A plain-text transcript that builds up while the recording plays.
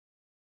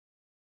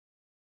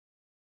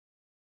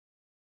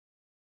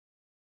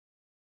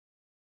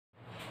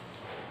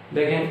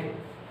देखें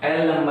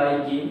एल लंबाई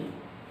की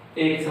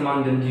एक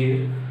समान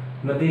जंजीर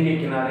नदी के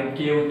किनारे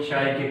के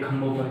ऊंचाई के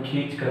खंभों पर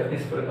खींचकर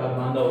इस प्रकार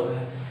बांधा हुआ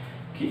है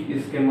कि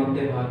इसके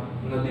मध्य भाग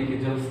नदी के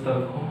जल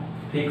स्तर को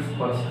ठीक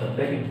स्पर्श कर।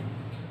 देखें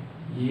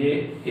ये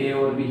ए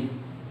और बी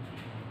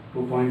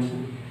 2 पॉइंट्स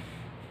हैं,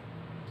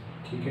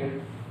 ठीक है,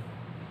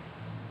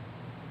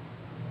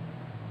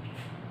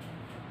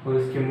 और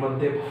इसके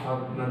मध्य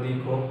भाग नदी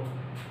को,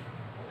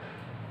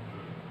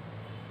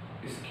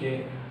 इसके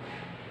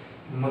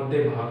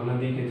मध्य भाग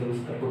नदी के जल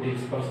स्तर को ठीक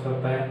स्पर्श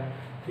करता है।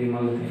 तो ये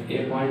मान लेते हैं ए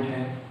पॉइंट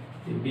है,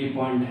 ये बी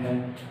पॉइंट है,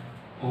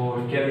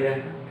 और क्या दिया है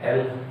एल,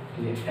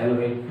 ये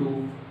L/2,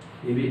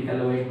 ये भी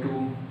L/2,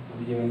 और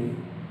ये वाली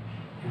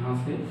यहाँ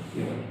से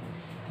ये वाली,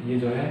 तो ये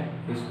जो है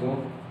इसको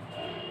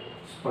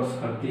स्पर्श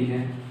करती है,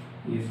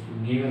 ये इसको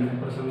गिवन है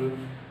प्रश्न में।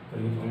 और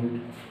ये पॉइंट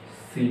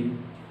सी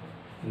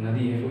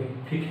नदी है कोई,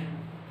 ठीक है,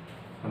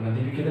 और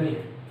नदी भी कितनी है,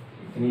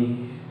 इतनी ही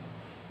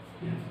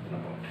है, इतना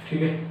पॉइंट,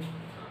 ठीक है।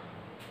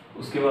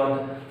 उसके बाद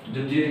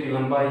जंजीर की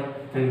लंबाई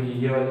यानी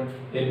ये वाली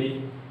ए बी,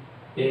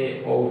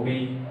 ए और बी,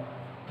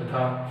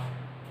 तथा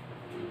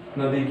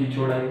नदी की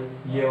चौड़ाई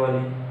ये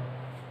वाली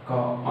का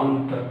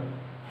अंतर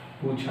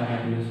पूछा है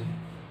हमने से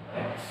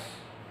x,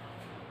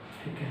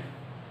 ठीक है,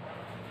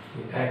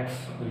 ये x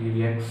और ये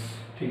भी x,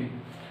 ठीक है।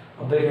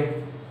 अब देखें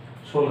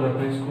सोल्व करते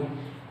हैं इसको,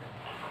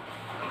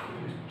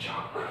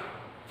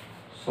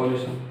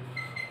 सॉल्यूशन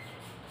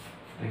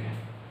देखें।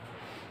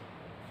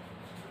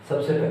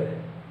 सबसे पहले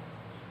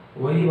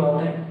वही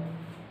बात है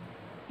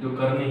जो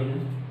करनी है,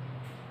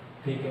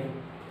 ठीक है,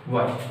 y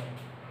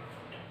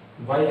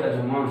का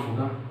जो मान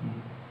होगा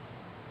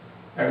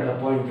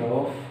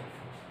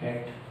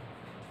एट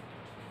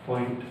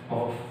पॉइंट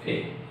ऑफ ए,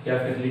 या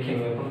फिर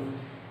लिखेंगे अपन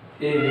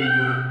ए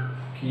बिंदु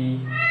की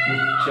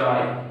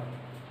ऊंचाई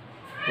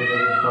y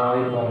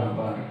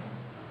बराबर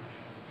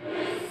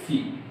c,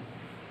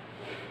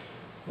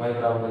 y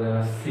बराबर हो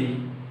जाएगा c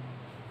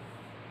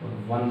और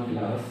 1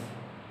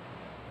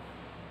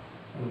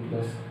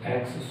 plus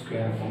x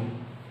square upon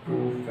 2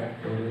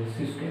 factorial c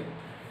square,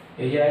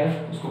 यही आएगा।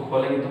 उसको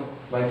खोलेंगे तो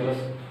y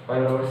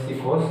बराबर c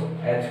cos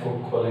h को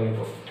खोलेंगे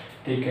तो,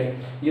 ठीक है।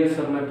 ये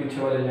सब मैं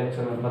पीछे वाले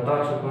लेक्चर में बता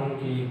चुका हूँ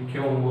कि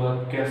क्यों हुआ,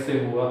 कैसे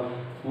हुआ।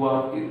 वो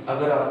आप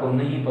अगर आपको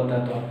नहीं पता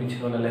तो आप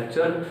पीछे वाला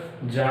लेक्चर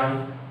जाएं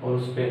और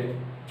उस पर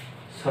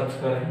सर्च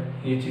करें,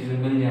 ये चीज़ें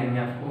मिल जाएंगी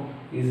आपको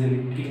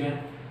इजीली, ठीक है।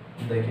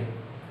 देखें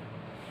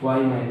y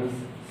माइनस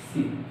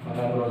सी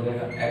बराबर हो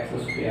जाएगा x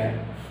square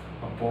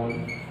upon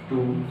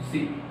 2c,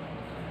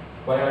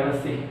 y minus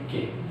सी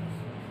के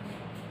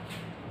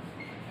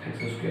एक्स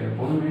स्क्वायर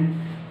अपॉन में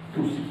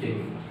 2c के,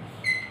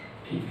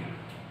 ठीक है,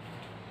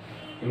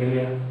 मिल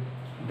गया।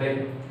 देख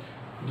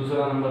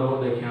दूसरा नंबर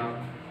और देखें आप,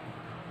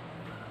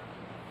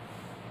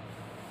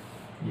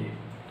 ये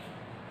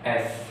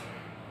S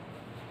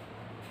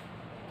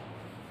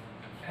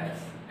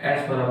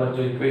बराबर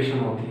जो इक्वेशन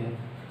होती है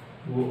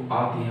वो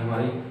आती है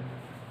हमारी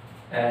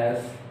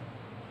S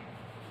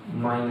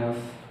minus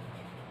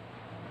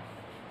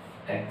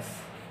x,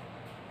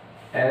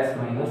 S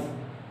minus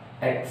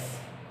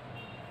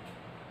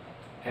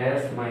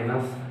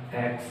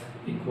x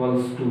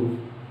equals to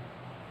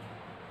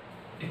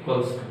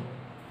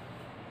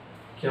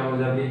क्या हो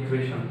जाती है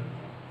इक्वेशन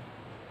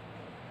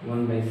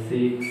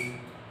 1/6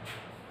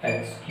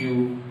 एक्स क्यूब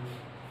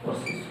और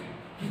 6,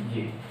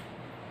 ये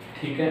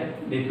ठीक है,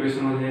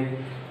 इक्वेशन हो जाएगी।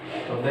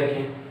 तो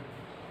देखें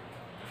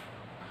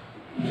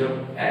जब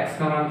x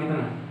का मान कितना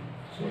है,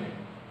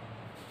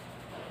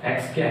 x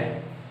क्या है,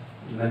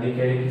 नदी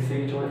कह रही किससे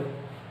की चौड़ाई,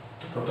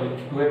 तो टोटल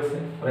 2x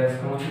है, और x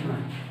का मान कितना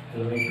है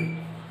L/2।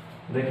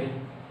 देखें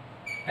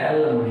L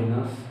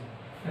माइनस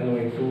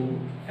L/2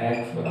 x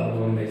बराबर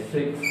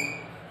 1/6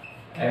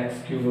 x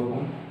cube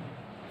upon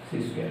c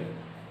square,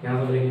 यहाँ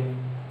से देखें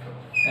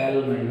L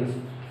minus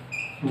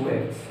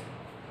 2x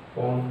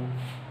upon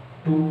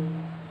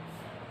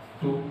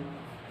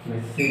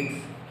 2/6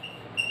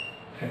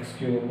 x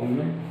cube upon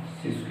में c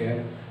स्क्वायर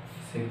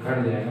से कट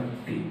जाएगा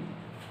t।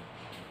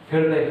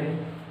 फिर देखें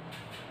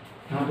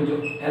यहाँ पे जो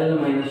L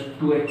माइनस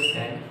 2x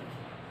है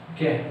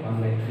क्या है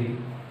 1/3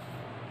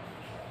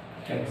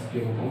 x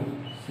cube upon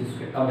c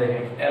square. अब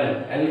देखें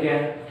L क्या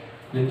है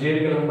जंजीर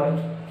की लंबाई,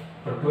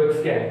 और 2x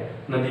क्या है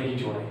नदी की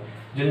चौड़ाई।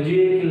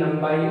 जंजीर की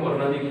लंबाई और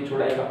नदी की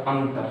चौड़ाई का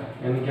अंतर,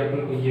 यानी कि अपन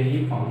को यही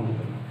फाउंड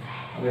करना।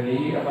 अगर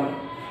यही अपन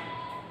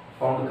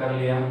फाउंड कर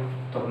लिया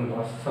तो अपने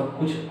पास सब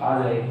कुछ आ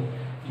जाएगी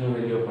जो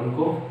वैल्यू अपन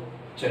को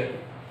चाहिए,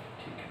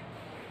 ठीक है।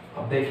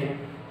 अब देखें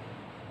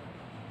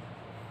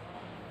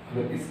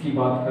अगर इसकी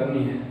बात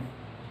करनी है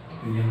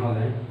तो यहाँ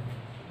जाए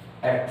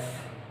x,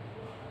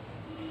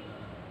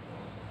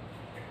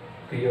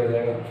 तो ये हो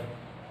जाएगा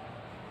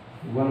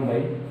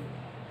 1/3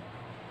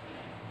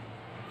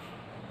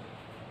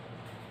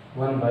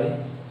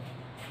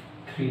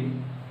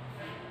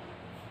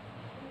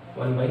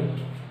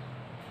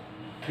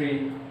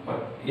 और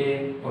a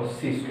और c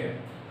स्क्वायर।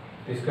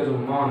 तो इसका जो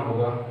मान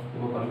होगा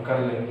वो अपन कर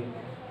लेंगे,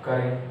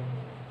 करें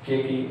k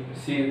की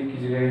c की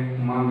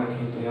जगह मान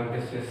रखें तो यहाँ पे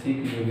से c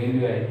की जो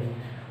वैल्यू आएगी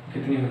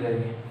कितनी हो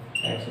जाएगी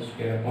x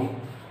स्क्वायर अपॉन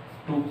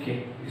 2k।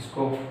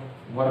 इसको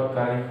वर्क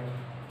करें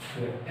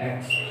तो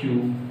एक्स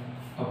क्यूब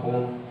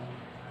अपॉन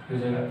हो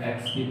जाएगा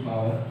एक्स की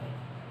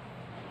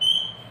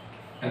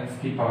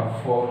पावर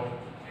 4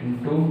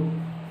 इंटू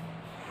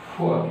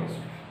 4 के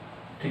स्क्वायर,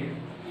 ठीक है,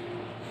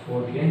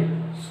 4 के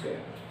स्क्वायर।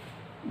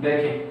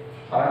 देखिए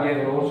आगे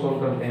अगर और सोल्व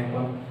करते हैं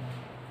अपन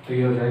तो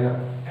ये हो जाएगा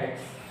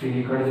एक्स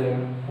थ्री कट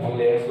जाएगा,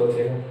 ओनली एक्स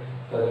बचेगा,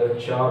 तो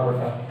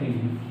 4/3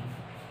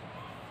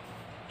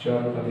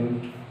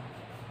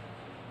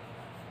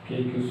 के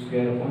क्यू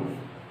स्क्वायर अपॉन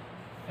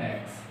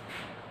एक्स।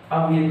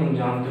 अब ये तुम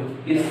जानते हो,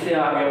 इससे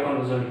आगे अपन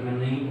रिजल्ट में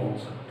नहीं पहुंच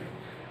सकते,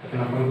 लेकिन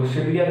अपन को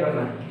सिद्ध क्या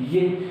करना है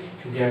ये,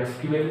 क्योंकि एक्स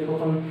की वैल्यू तो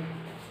अपन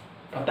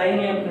पता ही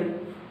नहीं अपने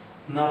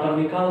ना अपन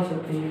निकाल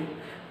सकते हैं,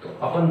 तो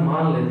अपन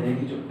मान लेते हैं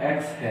कि जो x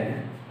है,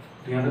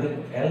 तो यहाँ पे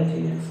l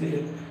चाहिए x के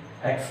लिए,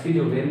 x की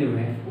जो वैल्यू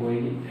है वो है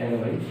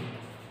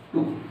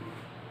l/2,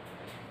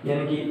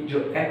 यानी कि जो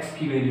x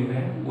की वैल्यू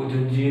है वो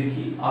जंजीर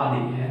की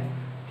आधी है,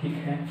 ठीक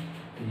है।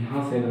 तो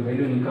यहाँ से अगर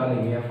वैल्यू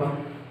निकालेंगे अपन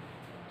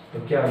तो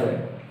क्या आ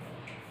जाएगा,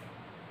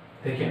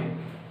 देखिए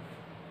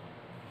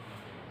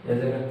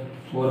जैसे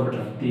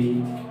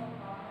 4/3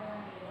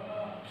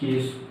 के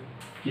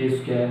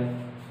स्क्वायर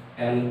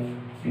l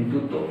इंटू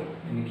 2,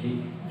 यानी कि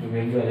जो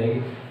वैल्यू आ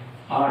जाएगी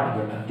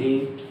 8/3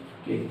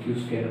 के क्यू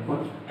स्क्वायर अपॉन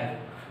l।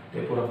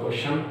 तो पूरा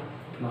क्वेश्चन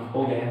अपना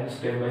हो गया है,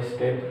 स्टेप बाय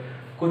स्टेप,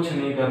 कुछ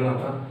नहीं करना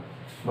था,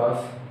 बस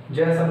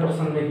जैसा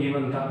प्रश्न में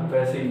गिवन था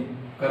वैसे ही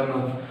करना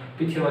था।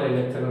 पीछे वाले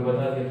लेक्चर में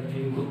बता दिया था कि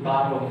इनको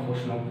तार वाले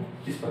क्वेश्चनों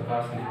को इस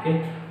प्रकार से लिख के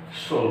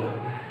सोल्व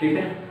करना है, ठीक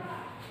है।